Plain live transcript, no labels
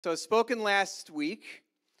So as spoken last week,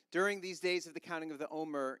 during these days of the counting of the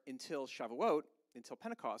Omer until Shavuot, until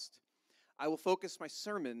Pentecost, I will focus my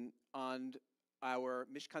sermon on our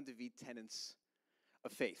Mishkahn tenets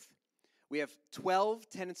of faith. We have 12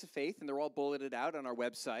 tenets of faith, and they're all bulleted out on our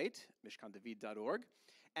website, mishkahndavid.org.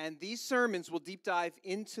 And these sermons will deep dive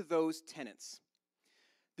into those tenets.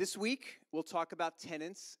 This week, we'll talk about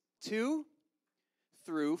tenets 2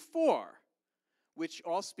 through 4, which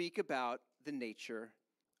all speak about the nature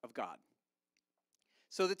of God.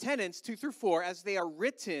 So the tenets 2 through 4, as they are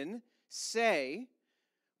written, say,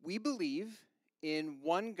 we believe in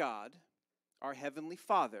one God, our Heavenly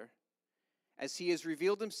Father, as He has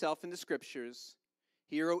revealed Himself in the Scriptures.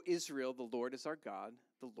 Hear, O Israel, the Lord is our God,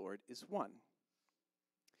 the Lord is one.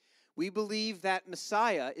 We believe that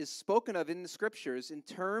Messiah is spoken of in the Scriptures in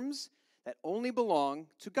terms that only belong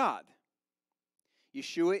to God.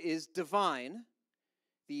 Yeshua is divine,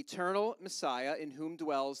 the eternal Messiah in whom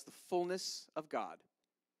dwells the fullness of God.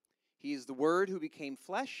 He is the Word who became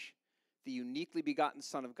flesh, the uniquely begotten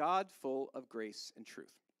Son of God, full of grace and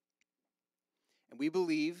truth. And we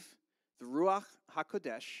believe the Ruach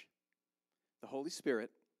HaKodesh, the Holy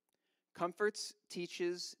Spirit, comforts,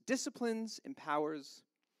 teaches, disciplines, empowers,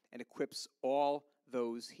 and equips all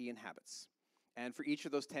those He inhabits. And for each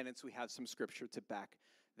of those tenets, we have some scripture to back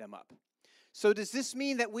them up. So does this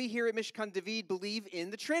mean that we here at Mishkahn David believe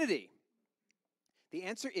in the Trinity? The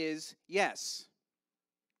answer is yes.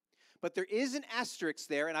 But there is an asterisk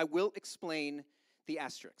there, and I will explain the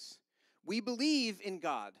asterisk. We believe in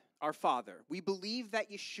God, our Father. We believe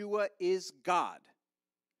that Yeshua is God.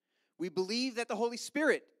 We believe that the Holy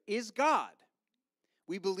Spirit is God.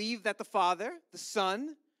 We believe that the Father, the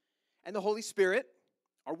Son, and the Holy Spirit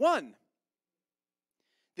are one.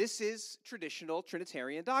 This is traditional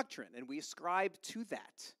Trinitarian doctrine, and we ascribe to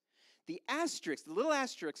that. The asterisk, the little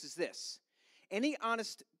asterisk is this. Any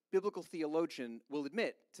honest biblical theologian will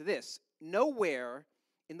admit to this. Nowhere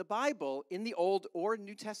in the Bible, in the Old or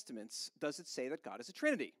New Testaments, does it say that God is a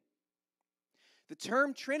Trinity. The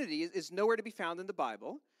term Trinity is nowhere to be found in the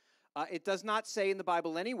Bible. It does not say in the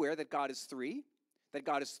Bible anywhere that God is three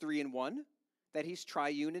in one, that He's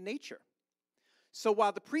triune in nature. So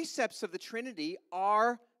while the precepts of the Trinity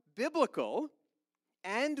are biblical,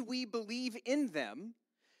 and we believe in them,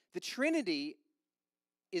 the Trinity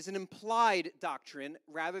is an implied doctrine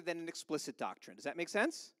rather than an explicit doctrine. Does that make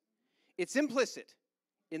sense? It's implicit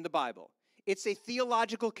in the Bible. It's a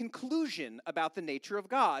theological conclusion about the nature of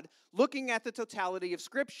God, looking at the totality of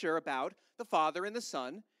Scripture about the Father and the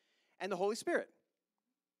Son and the Holy Spirit.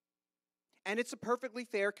 And it's a perfectly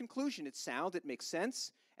fair conclusion. It's sound, it makes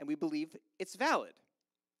sense, and we believe it's valid.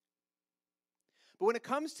 But when it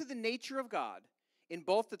comes to the nature of God, in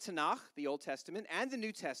both the Tanakh, the Old Testament, and the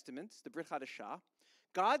New Testament, the Brit Hadashah,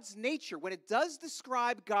 God's nature, when it does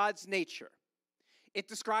describe God's nature, it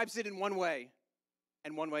describes it in one way,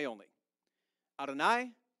 and one way only.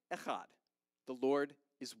 Adonai Echad, the Lord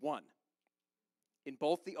is one, in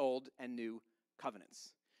both the Old and New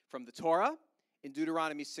covenants. From the Torah, in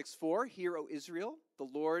Deuteronomy 6:4, hear, O Israel, the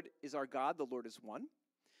Lord is our God, the Lord is one.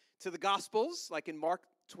 To the Gospels, like in Mark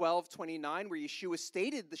 12:29, where Yeshua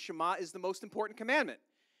stated the Shema is the most important commandment.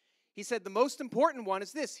 He said the most important one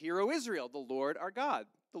is this, hear, O Israel, the Lord our God,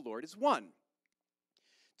 the Lord is one.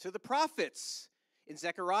 To the prophets, in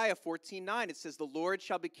Zechariah 14:9, it says, the Lord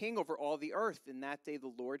shall be king over all the earth. In that day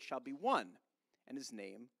the Lord shall be one, and His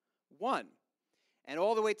name one. And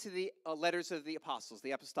all the way to the letters of the apostles,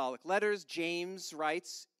 the apostolic letters, James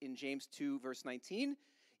writes in James 2, verse 19,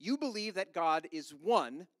 you believe that God is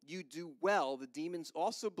one, you do well, the demons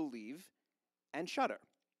also believe and shudder.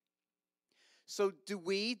 So do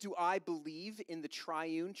I believe in the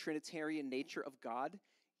triune Trinitarian nature of God?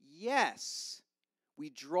 Yes. We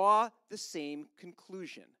draw the same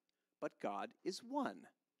conclusion, but God is one.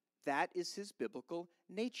 That is His biblical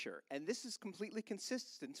nature. And this is completely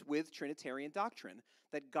consistent with Trinitarian doctrine,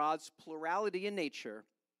 that God's plurality in nature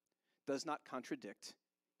does not contradict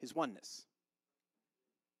His oneness.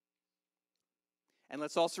 And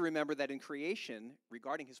let's also remember that in creation,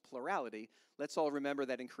 regarding His plurality, let's all remember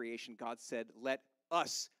that in creation, God said, let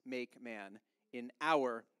us make man in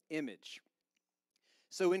our image.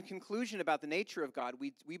 So in conclusion about the nature of God,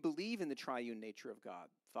 we believe in the triune nature of God,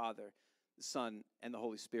 Father, the Son, and the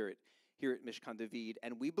Holy Spirit here at Mishkahn David,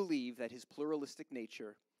 and we believe that His pluralistic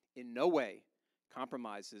nature in no way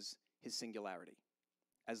compromises His singularity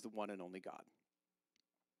as the one and only God.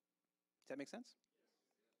 Does that make sense?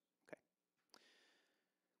 Okay.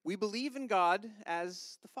 We believe in God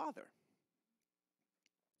as the Father.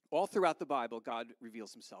 All throughout the Bible, God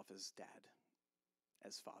reveals Himself as Dad,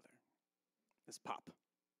 as Father, as Pop,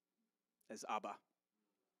 as Abba.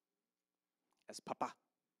 as Papa.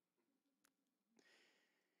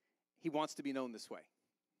 He wants to be known this way.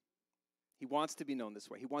 He wants to be known this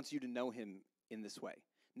way. He wants you to know him in this way.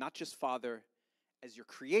 Not just Father as your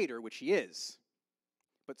creator, which he is,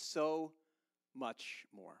 but so much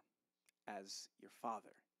more as your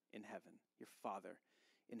Father in heaven. Your Father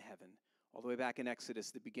in heaven. All the way back in Exodus,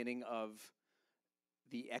 the beginning of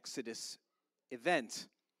the Exodus event,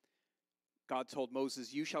 God told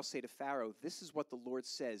Moses, "You shall say to Pharaoh, this is what the Lord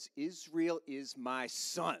says, Israel is my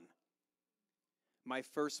son, my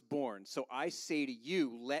firstborn. So I say to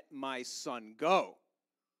you, let my son go,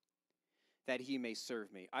 that he may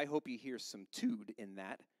serve me." I hope you hear some tude in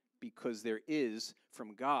that, because there is,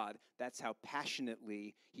 from God, that's how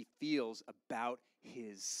passionately he feels about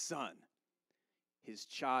his son, his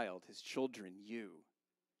child, his children, you.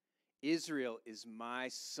 Israel is my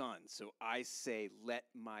son, so I say, let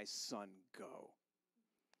my son go.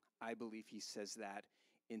 I believe he says that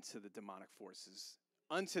into the demonic forces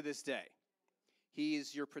unto this day. He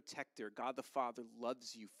is your protector. God the Father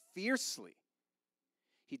loves you fiercely.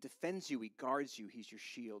 He defends you. He guards you. He's your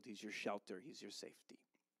shield. He's your shelter. He's your safety.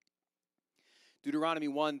 Deuteronomy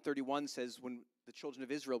 1:31 says, when the children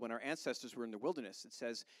of Israel, when our ancestors were in the wilderness, it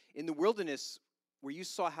says, in the wilderness where you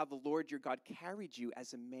saw how the Lord your God carried you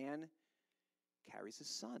as a man carries his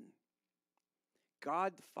son.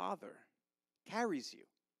 God the Father carries you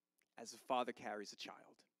as a father carries a child.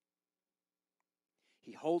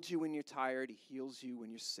 He holds you when you're tired. He heals you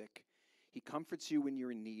when you're sick. He comforts you when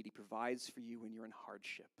you're in need. He provides for you when you're in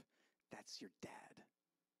hardship. That's your dad.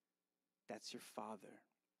 That's your father.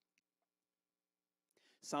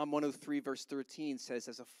 Psalm 103 verse 13 says,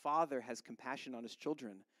 as a father has compassion on his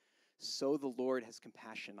children, so the Lord has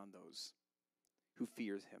compassion on those who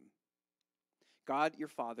fear him. God, your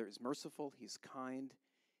Father, is merciful. He is kind.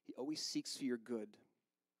 He always seeks for your good.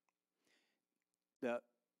 The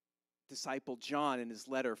disciple John, in his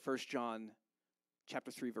letter, 1 John chapter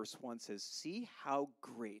 3, verse 1, says, see how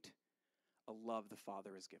great a love the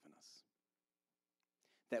Father has given us,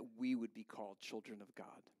 that we would be called children of God.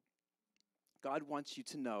 God wants you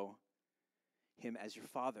to know him as your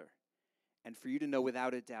Father, and for you to know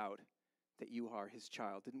without a doubt that you are his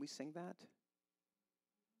child. Didn't we sing that?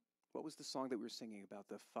 What was the song that we were singing about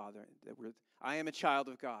the Father? I am a child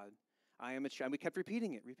of God. I am a child. We kept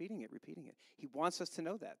repeating it. He wants us to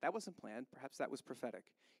know that. That wasn't planned. Perhaps that was prophetic.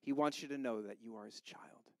 He wants you to know that you are his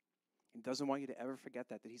child. He doesn't want you to ever forget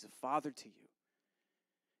that he's a father to you.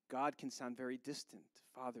 God can sound very distant.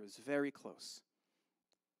 Father is very close.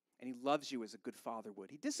 And he loves you as a good father would.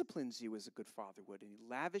 He disciplines you as a good father would. And he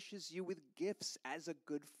lavishes you with gifts as a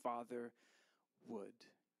good father would.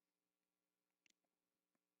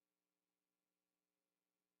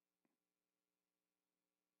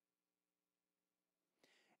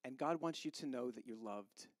 And God wants you to know that you're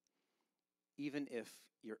loved, even if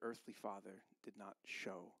your earthly father did not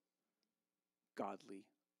show godly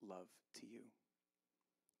love to you.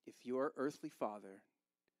 If your earthly father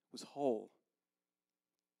was whole,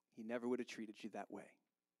 he never would have treated you that way.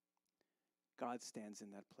 God stands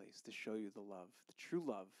in that place to show you the love, the true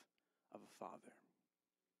love of a father.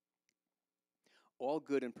 All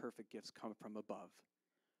good and perfect gifts come from above,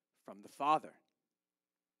 from the Father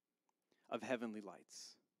of heavenly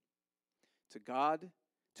lights. To God,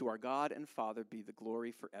 to our God and Father be the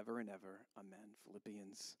glory forever and ever. Amen.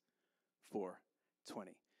 Philippians 4:20.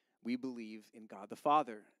 We believe in God the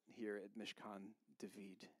Father here at Mishkahn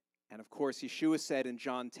David. And of course, Yeshua said in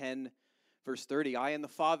John 10, verse 30, I and the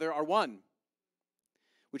Father are one.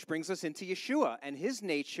 Which brings us into Yeshua and his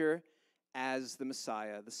nature as the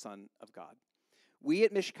Messiah, the Son of God. We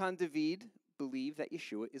at Mishkahn David believe that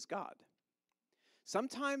Yeshua is God.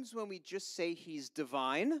 Sometimes when we just say he's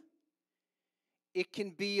divine, it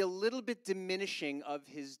can be a little bit diminishing of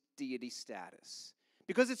his deity status.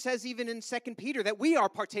 Because it says even in 2 Peter that we are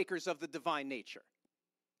partakers of the divine nature.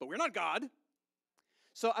 But we're not God.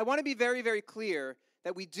 So I want to be very, very clear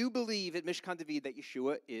that we do believe at Mishkahn David that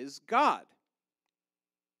Yeshua is God.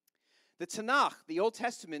 The Tanakh, the Old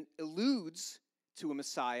Testament, alludes to a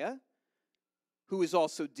Messiah who is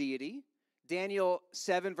also deity. Daniel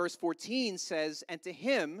 7 verse 14 says, and to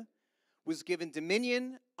him was given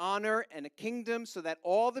dominion, honor, and a kingdom so that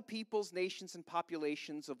all the peoples, nations, and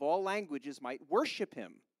populations of all languages might worship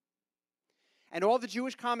him. And all the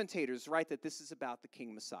Jewish commentators write that this is about the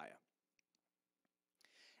King Messiah.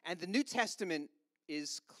 And the New Testament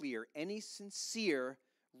is clear. Any sincere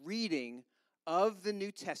reading of the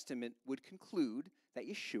New Testament would conclude that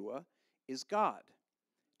Yeshua is God.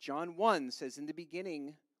 John 1 says, in the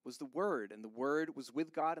beginning was the Word, and the Word was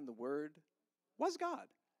with God, and the Word was God.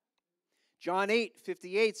 John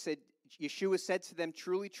 8:58 said, Yeshua said to them,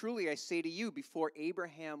 "Truly, truly, I say to you, before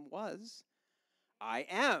Abraham was, I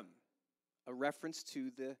am," a reference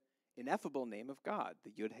to the ineffable name of God,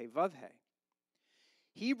 the Yud-He-Vav-He.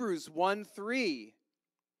 Hebrews 1:3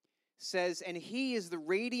 says, "And he is the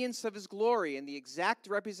radiance of his glory and the exact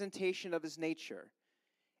representation of his nature.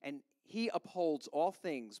 And he upholds all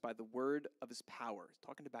things by the word of his power."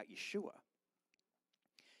 Talking about Yeshua.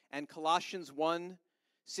 And Colossians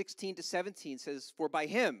 1:16-17 says, "For by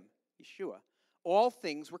him," Yeshua, "all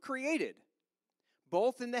things were created,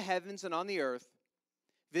 both in the heavens and on the earth,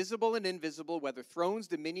 visible and invisible, whether thrones,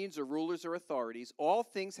 dominions, or rulers or authorities. All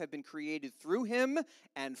things have been created through him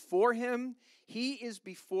and for him. He is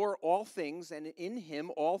before all things, and in him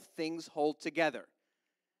all things hold together."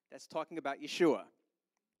 That's talking about Yeshua.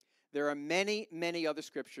 There are many, many other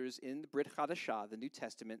scriptures in the Brit Chadashah, the New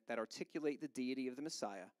Testament, that articulate the deity of the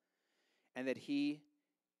Messiah and that he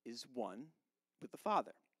is one with the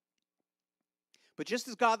Father. But just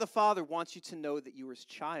as God the Father wants you to know that you are his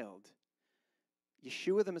child,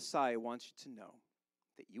 Yeshua the Messiah wants you to know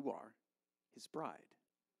that you are his bride.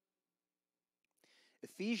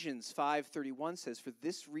 Ephesians 5:31 says, "For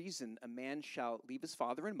this reason a man shall leave his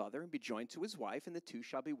father and mother and be joined to his wife, and the two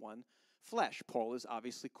shall be one flesh." Paul is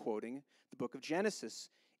obviously quoting the book of Genesis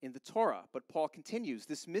in the Torah, but Paul continues,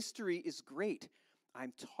 "This mystery is great."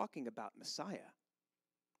 I'm talking about Messiah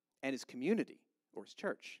and his community, or his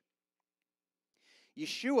church.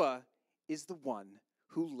 Yeshua is the one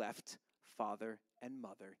who left father and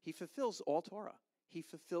mother. He fulfills all Torah. He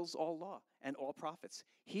fulfills all law and all prophets.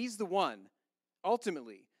 He's the one,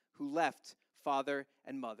 ultimately, who left father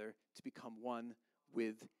and mother to become one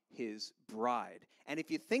with his bride. And if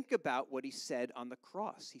you think about what he said on the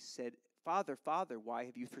cross, he said, "Father, Father, why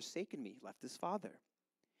have you forsaken me?" Left his father.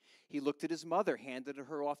 He looked at his mother, handed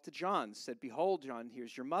her off to John, said, "Behold, John,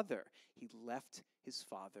 here's your mother." He left his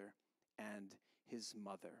father and his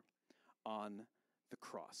mother on the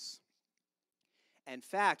cross. In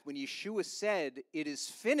fact, when Yeshua said, "It is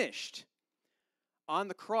finished," on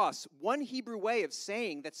the cross, one Hebrew way of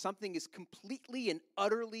saying that something is completely and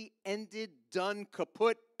utterly ended, done,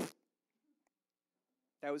 kaput,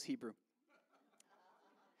 that was Hebrew,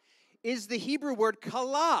 is the Hebrew word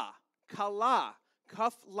kala, kala,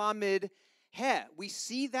 kaf lamed he. We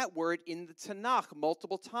see that word in the Tanakh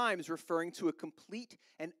multiple times, referring to a complete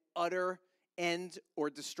and utter end or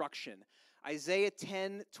destruction. Isaiah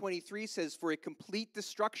 10:23 says, "For a complete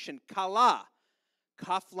destruction, kala,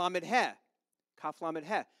 kaf lamed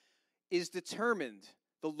he, is determined.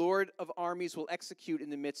 The Lord of armies will execute in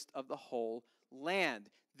the midst of the whole land."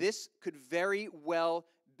 This could very well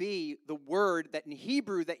be the word that in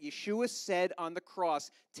Hebrew that Yeshua said on the cross,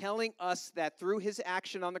 telling us that through his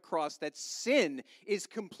action on the cross, that sin is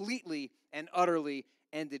completely and utterly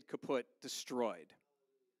ended, kaput, destroyed.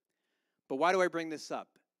 But why do I bring this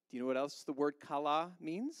up? Do you know what else the word kala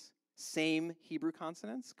means? Same Hebrew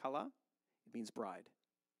consonants, kala. It means bride.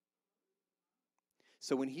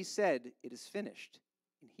 So when he said, "It is finished,"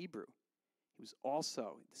 in Hebrew, he was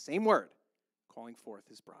also, the same word, calling forth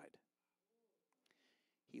his bride.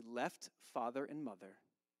 He left father and mother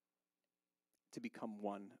to become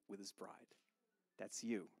one with his bride. That's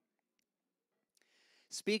you.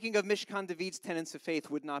 Speaking of Mishkahn David's tenets of faith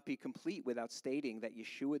would not be complete without stating that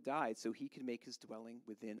Yeshua died so he could make his dwelling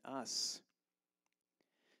within us.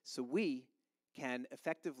 So we can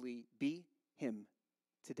effectively be him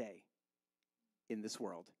today in this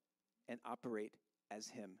world and operate as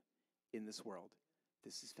him in this world.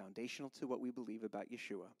 This is foundational to what we believe about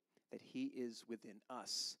Yeshua, that he is within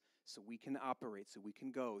us so we can operate, so we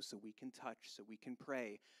can go, so we can touch, so we can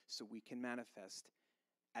pray, so we can manifest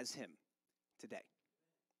as him today.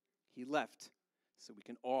 He left so we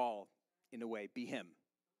can all, in a way, be him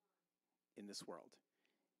in this world.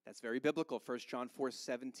 That's very biblical. 1 John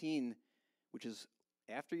 4:17, which is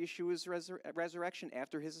after Yeshua's resurrection,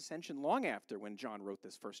 after his ascension, long after when John wrote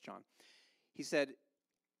this, 1 John. He said,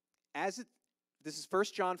 this is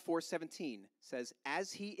 1 John 4:17, says,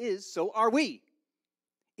 "As he is, so are we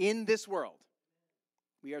in this world."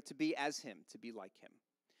 We are to be as him, to be like him.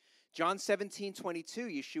 John 17:22,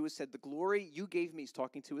 Yeshua said, "The glory you gave me," he's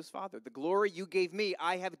talking to his Father, "the glory you gave me,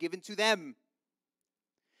 I have given to them,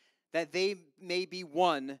 that they may be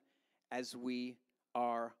one as we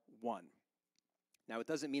are one." Now, it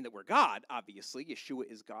doesn't mean that we're God, obviously. Yeshua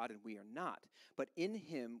is God and we are not. But in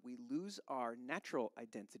him, we lose our natural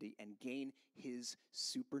identity and gain his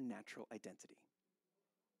supernatural identity.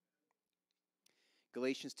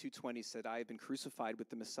 Galatians 2:20 said, "I have been crucified with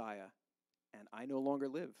the Messiah, and I no longer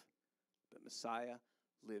live, but Messiah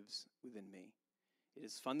lives within me." It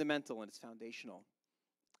is fundamental and it's foundational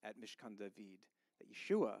at Mishkahn David that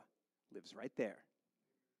Yeshua lives right there.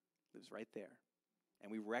 Lives right there.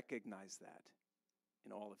 And we recognize that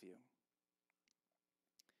in all of you.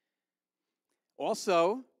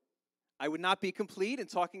 Also, I would not be complete in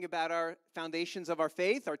talking about our foundations of our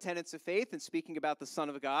faith, our tenets of faith, and speaking about the Son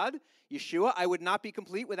of God, Yeshua. I would not be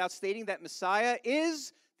complete without stating that Messiah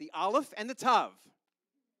is the Aleph and the Tav.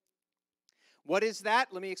 What is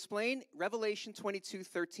that? Let me explain. Revelation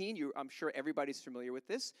 22:13, I'm sure everybody's familiar with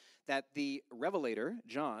this, that the Revelator,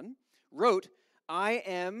 John, wrote, I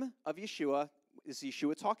am of Yeshua, is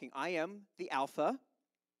Yeshua talking, I am the Alpha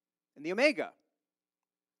and the Omega,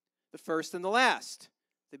 the first and the last,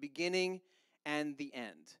 the beginning and the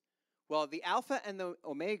end. Well, the Alpha and the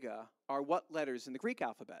Omega are what letters in the Greek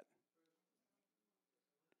alphabet?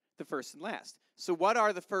 The first and last. So what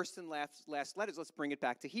are the first and last letters? Let's bring it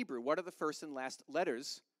back to Hebrew. What are the first and last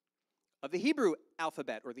letters of the Hebrew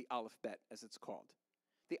alphabet, or the alphabet as it's called?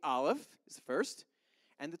 The Aleph is the first,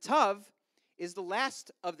 and the Tav is the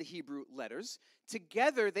last of the Hebrew letters.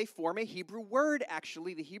 Together they form a Hebrew word,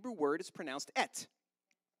 actually. The Hebrew word is pronounced et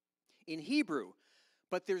in Hebrew,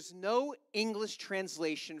 but there's no English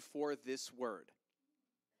translation for this word.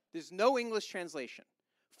 There's no English translation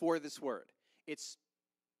for this word.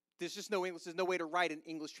 There's just no English. There's no way to write an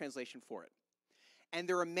English translation for it. And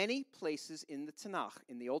there are many places in the Tanakh,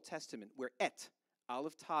 in the Old Testament, where et,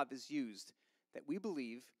 Aleph Tav, is used, that we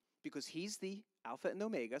believe, because he's the Alpha and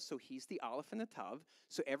Omega, so he's the Aleph and the Tav,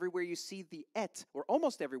 so everywhere you see the et, or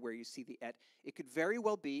almost everywhere you see the et, it could very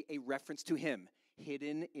well be a reference to him,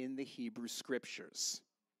 hidden in the Hebrew Scriptures.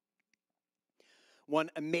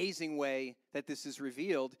 One amazing way that this is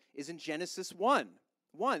revealed is in Genesis 1,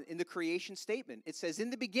 in the creation statement. It says, in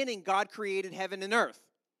the beginning, God created heaven and earth.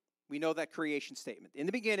 We know that creation statement. In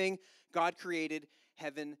the beginning, God created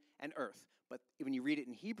heaven and earth. But when you read it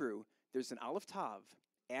in Hebrew, there's an Aleph Tav,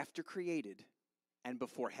 after created, and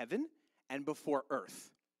before heaven, and before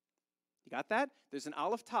earth. You got that? There's an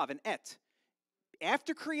Aleph Tav, an et,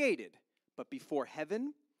 after created, but before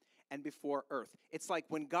heaven and before earth. It's like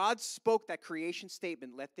when God spoke that creation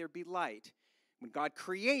statement, let there be light, when God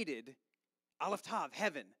created Aleph Tav,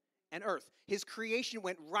 heaven and earth, his creation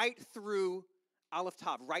went right through Aleph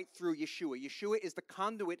Tav, right through Yeshua. Yeshua is the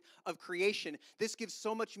conduit of creation. This gives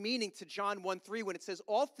so much meaning to John 1:3 when it says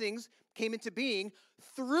all things came into being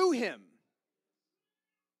through him.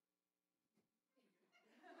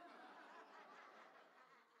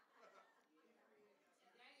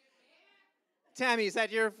 Tammy, is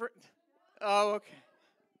that your... Oh, okay.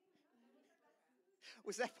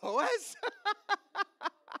 Was that Boaz?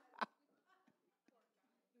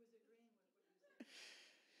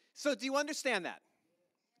 So do you understand that?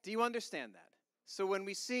 Do you understand that? So when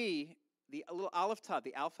we see the little Aleph Tav,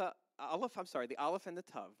 the Aleph and the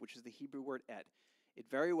Tav, which is the Hebrew word et, it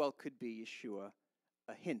very well could be Yeshua,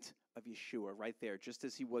 a hint of Yeshua right there, just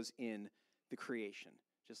as he was in the creation.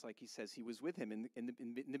 Just like he says he was with him in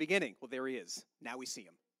the beginning. Well, there he is. Now we see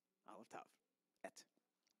him. Aleph Tav, et.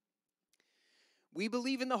 We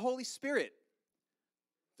believe in the Holy Spirit,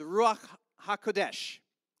 the Ruach HaKodesh.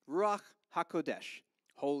 Ruach HaKodesh,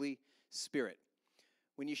 Holy Spirit.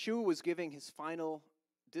 When Yeshua was giving his final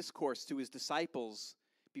discourse to his disciples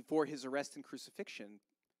before his arrest and crucifixion,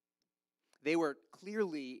 they were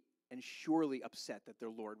clearly and surely upset that their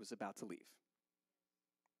Lord was about to leave.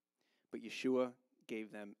 But Yeshua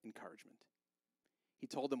gave them encouragement. He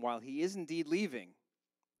told them, while he is indeed leaving,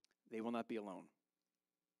 they will not be alone.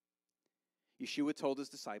 Yeshua told his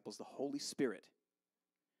disciples, the Holy Spirit,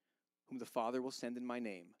 whom the Father will send in my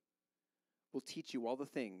name, will teach you all the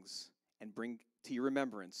things and bring to your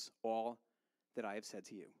remembrance all that I have said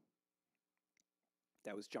to you.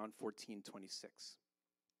 That was John 14:26.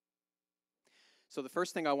 So the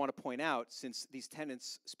first thing I want to point out, since these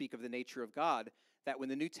tenets speak of the nature of God, that when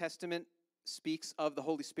the New Testament speaks of the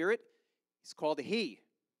Holy Spirit, it's called a he,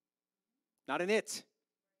 not an it.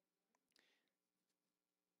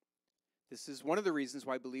 This is one of the reasons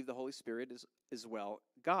why I believe the Holy Spirit is as well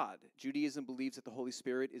God. Judaism believes that the Holy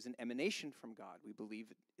Spirit is an emanation from God. We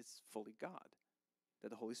believe it's fully God, that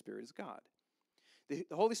the Holy Spirit is God. The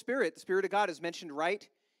Holy Spirit, the Spirit of God, is mentioned right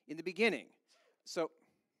in the beginning. So,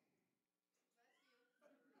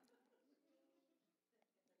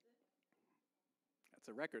 that's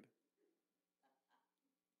a record.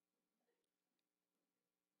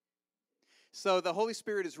 So the Holy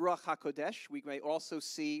Spirit is Ruach HaKodesh. We may also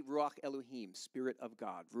see Ruach Elohim, Spirit of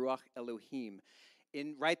God, Ruach Elohim.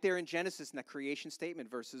 Right there in Genesis, in that creation statement,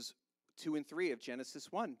 verses 2 and 3 of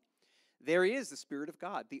Genesis 1. There he is, the Spirit of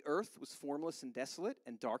God. The earth was formless and desolate,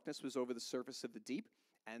 and darkness was over the surface of the deep,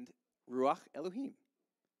 and Ruach Elohim,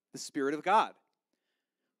 the Spirit of God,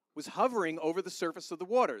 was hovering over the surface of the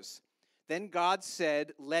waters. Then God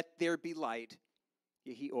said, "Let there be light,"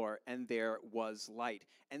 Yehi-or, and there was light.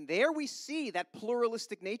 And there we see that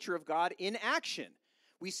pluralistic nature of God in action.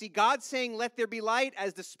 We see God saying, "Let there be light,"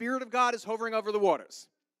 as the Spirit of God is hovering over the waters.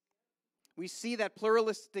 We see that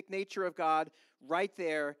pluralistic nature of God right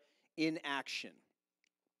there in action.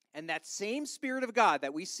 And that same Spirit of God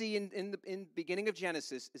that we see in the beginning of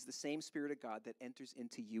Genesis is the same Spirit of God that enters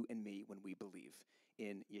into you and me when we believe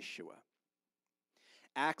in Yeshua.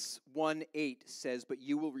 Acts 1:8 says, "But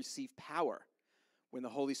you will receive power when the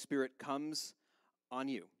Holy Spirit comes on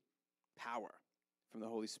you." Power from the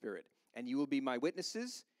Holy Spirit. "And you will be my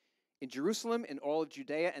witnesses in Jerusalem, in all of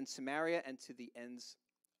Judea and Samaria, and to the ends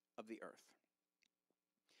of the earth."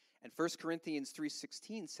 And 1 Corinthians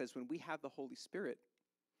 3:16 says, when we have the Holy Spirit,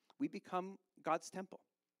 we become God's temple,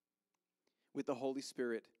 with the Holy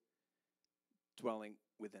Spirit dwelling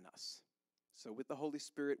within us. So with the Holy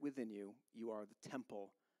Spirit within you, you are the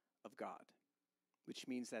temple of God, which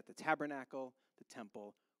means that the tabernacle, the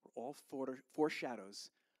temple, are all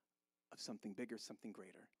foreshadows of something bigger, something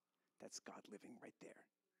greater. That's God living right there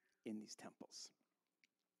in these temples.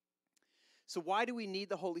 So why do we need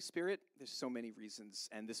the Holy Spirit? There's so many reasons,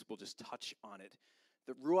 and this will just touch on it.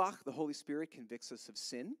 The Ruach, the Holy Spirit, convicts us of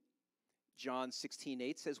sin. John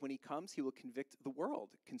 16:8 says when he comes, he will convict the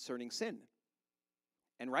world concerning sin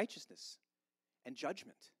and righteousness and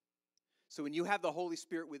judgment. So when you have the Holy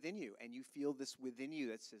Spirit within you and you feel this within you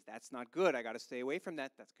that says, that's not good, I got to stay away from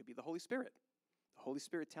that, that could be the Holy Spirit. The Holy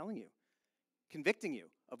Spirit telling you, convicting you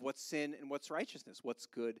of what's sin and what's righteousness, what's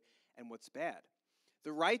good and what's bad. The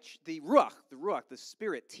Ruach, the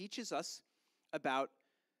Spirit, teaches us about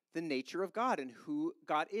the nature of God and who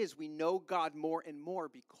God is. We know God more and more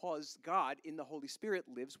because God in the Holy Spirit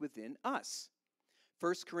lives within us.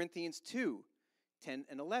 1 Corinthians 2:10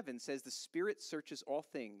 and 11 says, "The Spirit searches all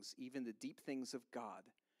things, even the deep things of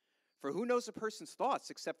God. For who knows a person's thoughts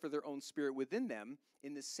except for their own spirit within them?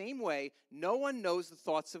 In the same way, no one knows the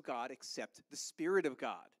thoughts of God except the Spirit of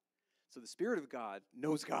God." So the Spirit of God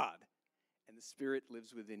knows God, and the Spirit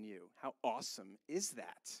lives within you. How awesome is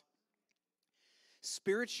that?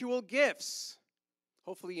 Spiritual gifts.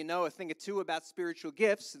 Hopefully you know a thing or two about spiritual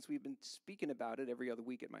gifts since we've been speaking about it every other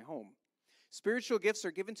week at my home. Spiritual gifts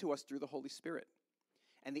are given to us through the Holy Spirit.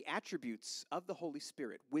 And the attributes of the Holy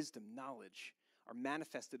Spirit, wisdom, knowledge, are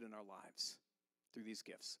manifested in our lives through these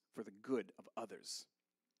gifts for the good of others.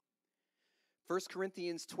 1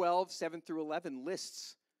 Corinthians 12:7 through 11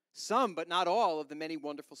 lists some, but not all, of the many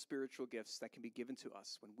wonderful spiritual gifts that can be given to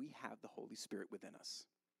us when we have the Holy Spirit within us.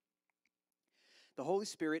 The Holy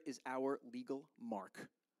Spirit is our legal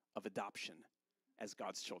mark of adoption as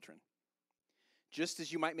God's children. Just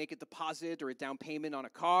as you might make a deposit or a down payment on a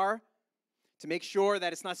car to make sure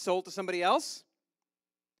that it's not sold to somebody else,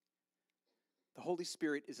 the Holy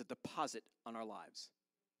Spirit is a deposit on our lives,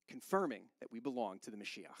 confirming that we belong to the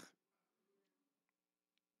Mashiach.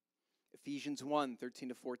 Ephesians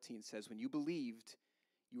 1:13-14 says, when you believed,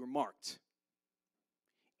 you were marked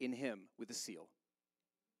in him with a seal,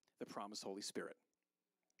 the promised Holy Spirit.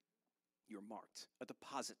 You're marked, a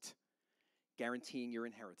deposit, guaranteeing your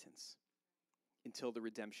inheritance until the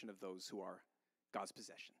redemption of those who are God's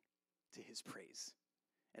possession, to his praise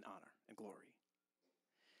and honor and glory.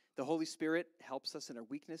 The Holy Spirit helps us in our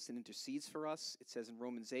weakness and intercedes for us. It says in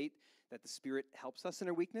Romans 8 that the Spirit helps us in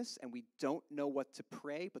our weakness, and we don't know what to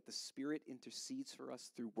pray, but the Spirit intercedes for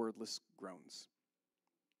us through wordless groans.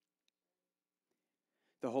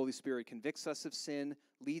 The Holy Spirit convicts us of sin,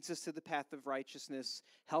 leads us to the path of righteousness,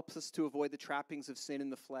 helps us to avoid the trappings of sin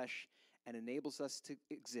in the flesh, and enables us to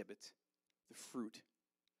exhibit the fruit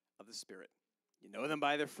of the Spirit. You know them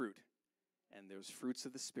by their fruit. And there's fruits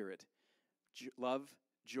of the Spirit: love,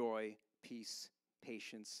 joy, peace,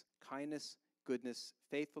 patience, kindness, goodness,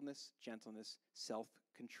 faithfulness, gentleness,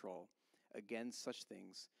 self-control. Against such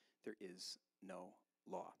things there is no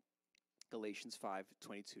law. Galatians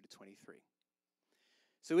 5:22-23.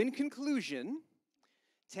 So in conclusion,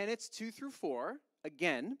 Tenets 2 through 4,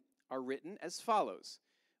 again, are written as follows.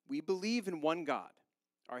 We believe in one God,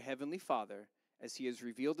 our Heavenly Father, as he has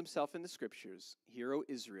revealed himself in the Scriptures. Hear, O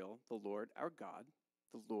Israel, the Lord our God,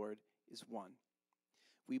 the Lord is one.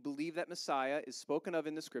 We believe that Messiah is spoken of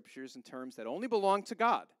in the Scriptures in terms that only belong to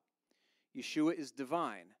God. Yeshua is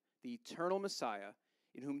divine, the eternal Messiah,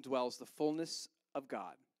 in whom dwells the fullness of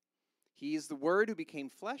God. He is the Word who became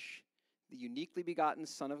flesh, the uniquely begotten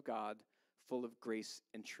Son of God, full of grace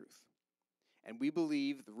and truth. And we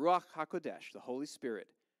believe the Ruach HaKodesh, the Holy Spirit,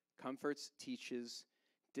 comforts, teaches,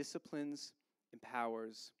 disciplines,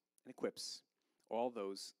 empowers, and equips all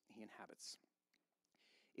those he inhabits.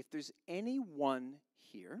 If there's anyone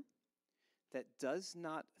here that does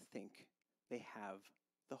not think they have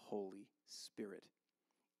the Holy Spirit.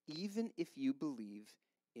 Even if you believe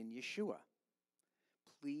in Yeshua,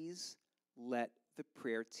 please let the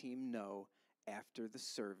prayer team know after the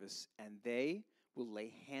service, and they will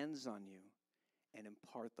lay hands on you and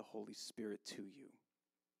impart the Holy Spirit to you.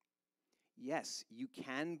 Yes, you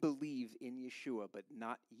can believe in Yeshua, but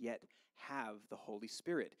not yet have the Holy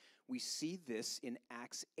Spirit. We see this in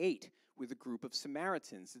Acts 8 with a group of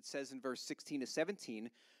Samaritans. It says in verse 16 to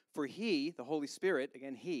 17, "For he," the Holy Spirit,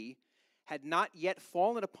 again he, "had not yet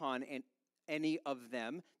fallen upon any of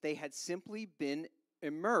them. They had simply been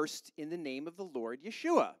immersed in the name of the Lord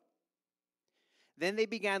Yeshua. Then they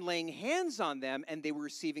began laying hands on them, and they were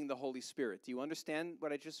receiving the Holy Spirit." Do you understand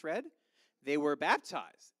what I just read? They were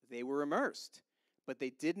baptized. They were immersed. But they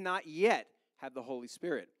did not yet have the Holy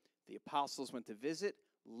Spirit. The apostles went to visit,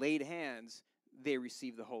 laid hands, they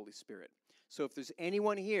received the Holy Spirit. So if there's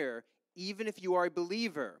anyone here, even if you are a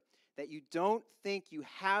believer, that you don't think you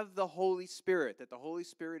have the Holy Spirit, that the Holy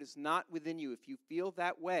Spirit is not within you, if you feel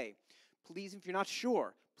that way, please, if you're not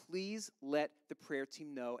sure, please let the prayer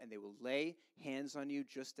team know, and they will lay hands on you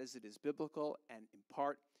just as it is biblical and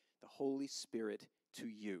impart the Holy Spirit to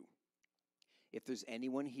you. If there's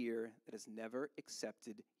anyone here that has never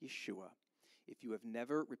accepted Yeshua, if you have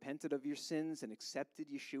never repented of your sins and accepted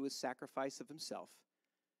Yeshua's sacrifice of himself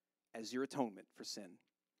as your atonement for sin,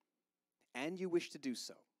 and you wish to do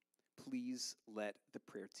so, please let the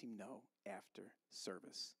prayer team know after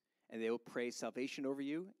service. And they will pray salvation over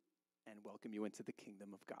you and welcome you into the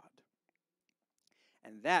kingdom of God.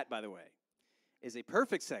 And that, by the way, is a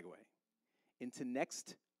perfect segue into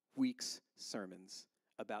next week's sermons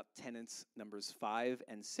about tenets numbers 5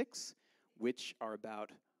 and 6, which are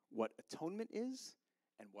about what atonement is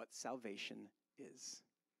and what salvation is.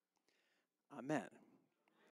 Amen.